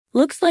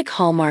Looks like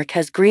Hallmark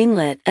has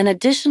greenlit an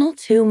additional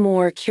 2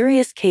 more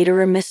Curious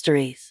Caterer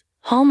mysteries.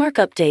 Hallmark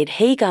update.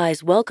 Hey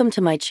guys, welcome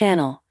to my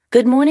channel.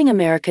 Good morning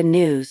American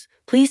news.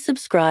 Please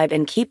subscribe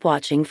and keep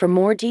watching for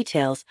more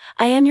details.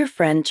 I am your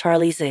friend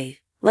Charlie Z.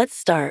 Let's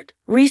start.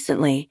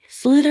 Recently,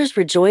 sleuthers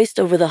rejoiced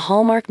over the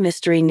Hallmark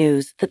mystery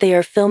news that they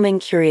are filming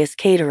Curious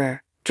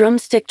Caterer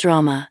drumstick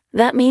drama.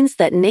 That means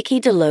that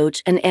Nikki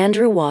DeLoach and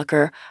Andrew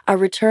Walker are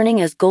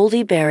returning as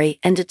Goldie Berry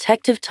and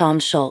Detective Tom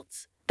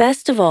Schultz.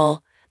 Best of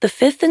all, the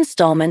 5th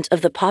installment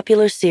of the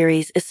popular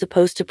series is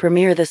supposed to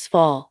premiere this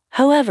fall.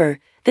 However,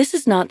 this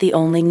is not the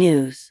only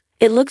news.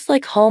 It looks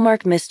like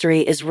Hallmark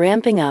Mystery is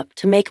ramping up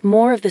to make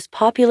more of this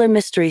popular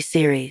mystery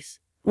series.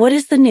 What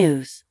is the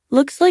news?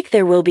 Looks like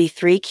there will be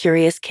 3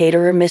 Curious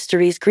Caterer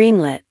mysteries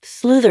greenlit.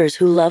 Sleuthers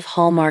who love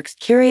Hallmark's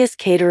Curious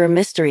Caterer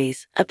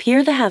mysteries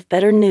appear to have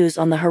better news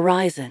on the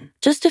horizon.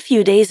 Just a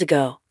few days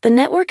ago, the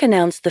network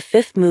announced the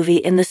 5th movie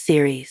in the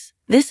series.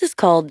 This is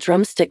called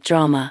Drumstick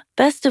Drama.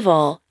 Best of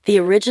all, the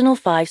original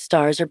 5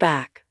 stars are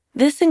back.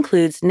 This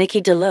includes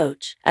Nikki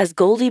DeLoach as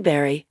Goldie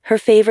Berry, her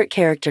favorite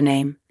character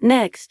name.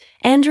 Next,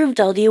 Andrew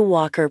W.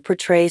 Walker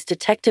portrays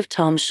Detective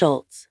Tom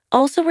Schultz.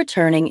 Also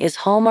returning is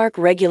Hallmark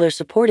regular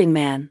supporting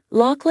man,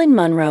 Lachlan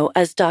Monroe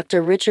as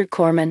Dr. Richard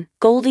Corman,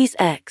 Goldie's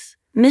ex.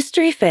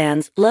 Mystery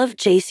fans love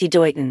J.C.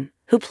 Doyton,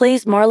 who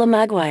plays Marla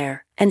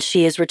Maguire, and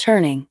she is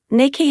returning.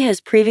 Nikki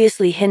has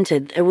previously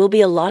hinted there will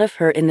be a lot of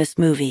her in this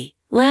movie.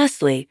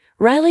 Lastly,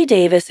 Riley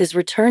Davis is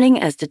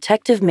returning as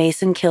Detective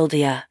Mason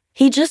Kildea.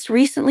 He just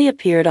recently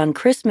appeared on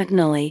Chris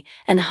McNally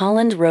and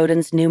Holland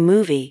Roden's new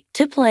movie,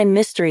 Tipline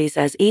Mysteries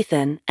as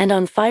Ethan, and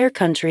on Fire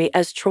Country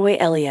as Troy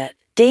Elliott.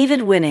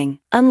 David Winning,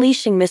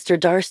 Unleashing Mr.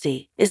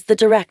 Darcy, is the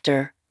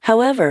director.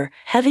 However,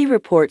 Heavy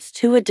reports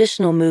 2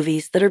 additional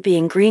movies that are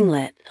being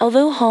greenlit.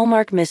 Although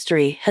Hallmark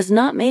Mystery has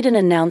not made an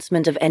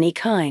announcement of any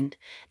kind,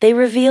 they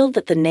revealed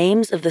that the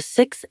names of the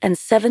 6th and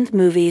 7th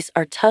movies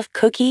are Tough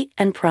Cookie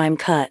and Prime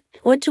Cut.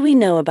 What do we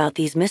know about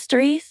these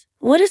mysteries?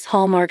 What is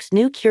Hallmark's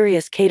new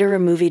Curious Caterer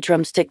movie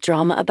Drumstick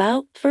Drama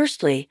about?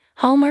 Firstly,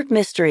 Hallmark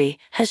Mystery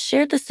has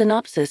shared the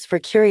synopsis for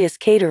Curious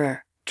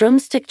Caterer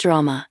Drumstick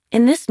Drama.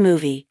 In this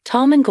movie,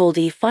 Tom and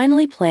Goldie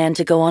finally plan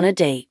to go on a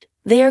date.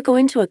 They are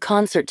going to a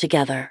concert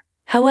together.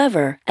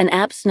 However, an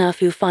app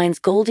snafu finds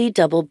Goldie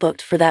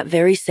double-booked for that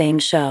very same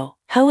show.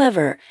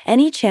 However,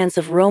 any chance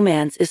of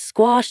romance is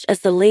squashed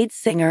as the lead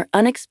singer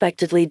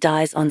unexpectedly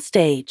dies on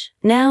stage.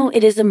 Now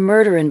it is a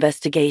murder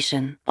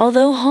investigation.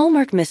 Although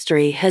Hallmark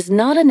Mystery has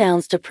not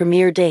announced a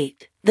premiere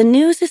date, the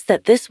news is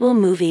that this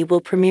movie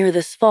will premiere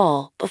this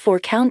fall before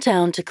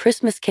Countdown to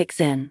Christmas kicks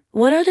in.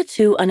 What are the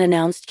 2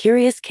 unannounced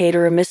Curious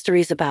Caterer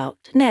mysteries about?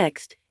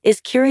 Next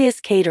is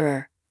Curious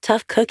Caterer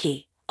Tough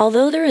Cookie.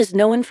 Although there is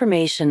no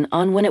information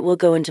on when it will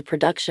go into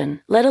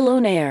production, let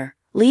alone air,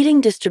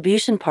 leading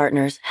distribution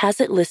partners has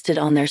it listed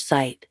on their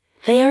site.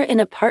 They are in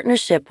a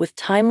partnership with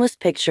Timeless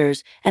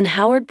Pictures and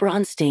Howard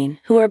Bronstein,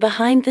 who are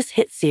behind this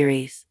hit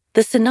series.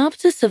 The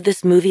synopsis of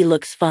this movie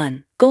looks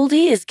fun.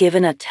 Goldie is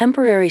given a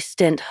temporary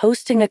stint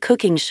hosting a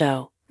cooking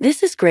show.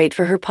 This is great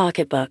for her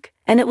pocketbook,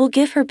 and it will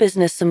give her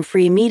business some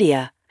free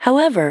media.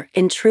 However,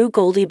 in true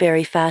Goldie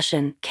Berry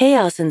fashion,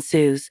 chaos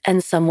ensues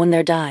and someone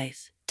there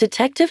dies.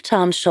 Detective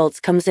Tom Schultz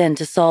comes in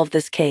to solve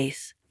this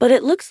case, but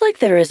it looks like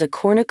there is a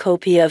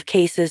cornucopia of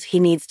cases he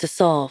needs to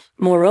solve.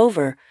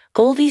 Moreover,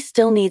 Goldie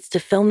still needs to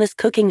film this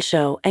cooking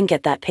show and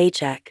get that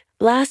paycheck.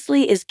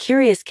 Lastly is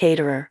Curious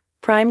Caterer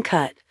Prime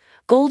Cut.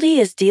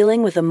 Goldie is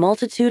dealing with a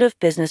multitude of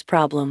business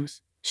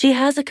problems. She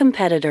has a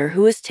competitor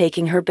who is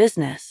taking her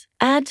business.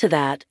 Add to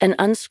that, an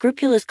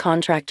unscrupulous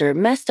contractor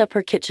messed up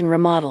her kitchen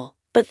remodel.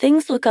 But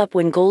things look up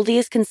when Goldie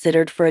is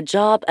considered for a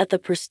job at the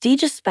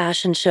prestigious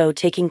fashion show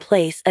taking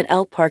place at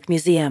Elk Park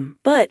Museum.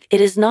 But it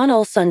is not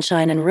all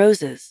sunshine and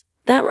roses.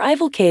 That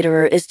rival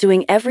caterer is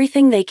doing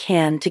everything they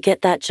can to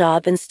get that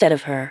job instead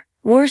of her.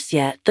 Worse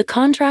yet, the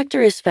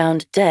contractor is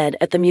found dead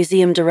at the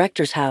museum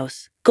director's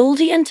house.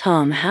 Goldie and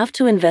Tom have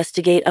to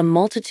investigate a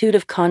multitude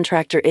of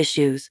contractor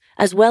issues,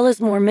 as well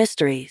as more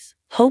mysteries.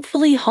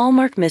 Hopefully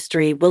Hallmark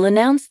Mystery will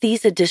announce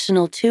these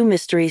additional 2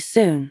 mysteries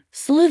soon.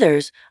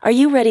 Sleuthers, are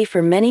you ready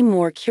for many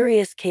more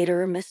Curious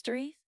Caterer mysteries?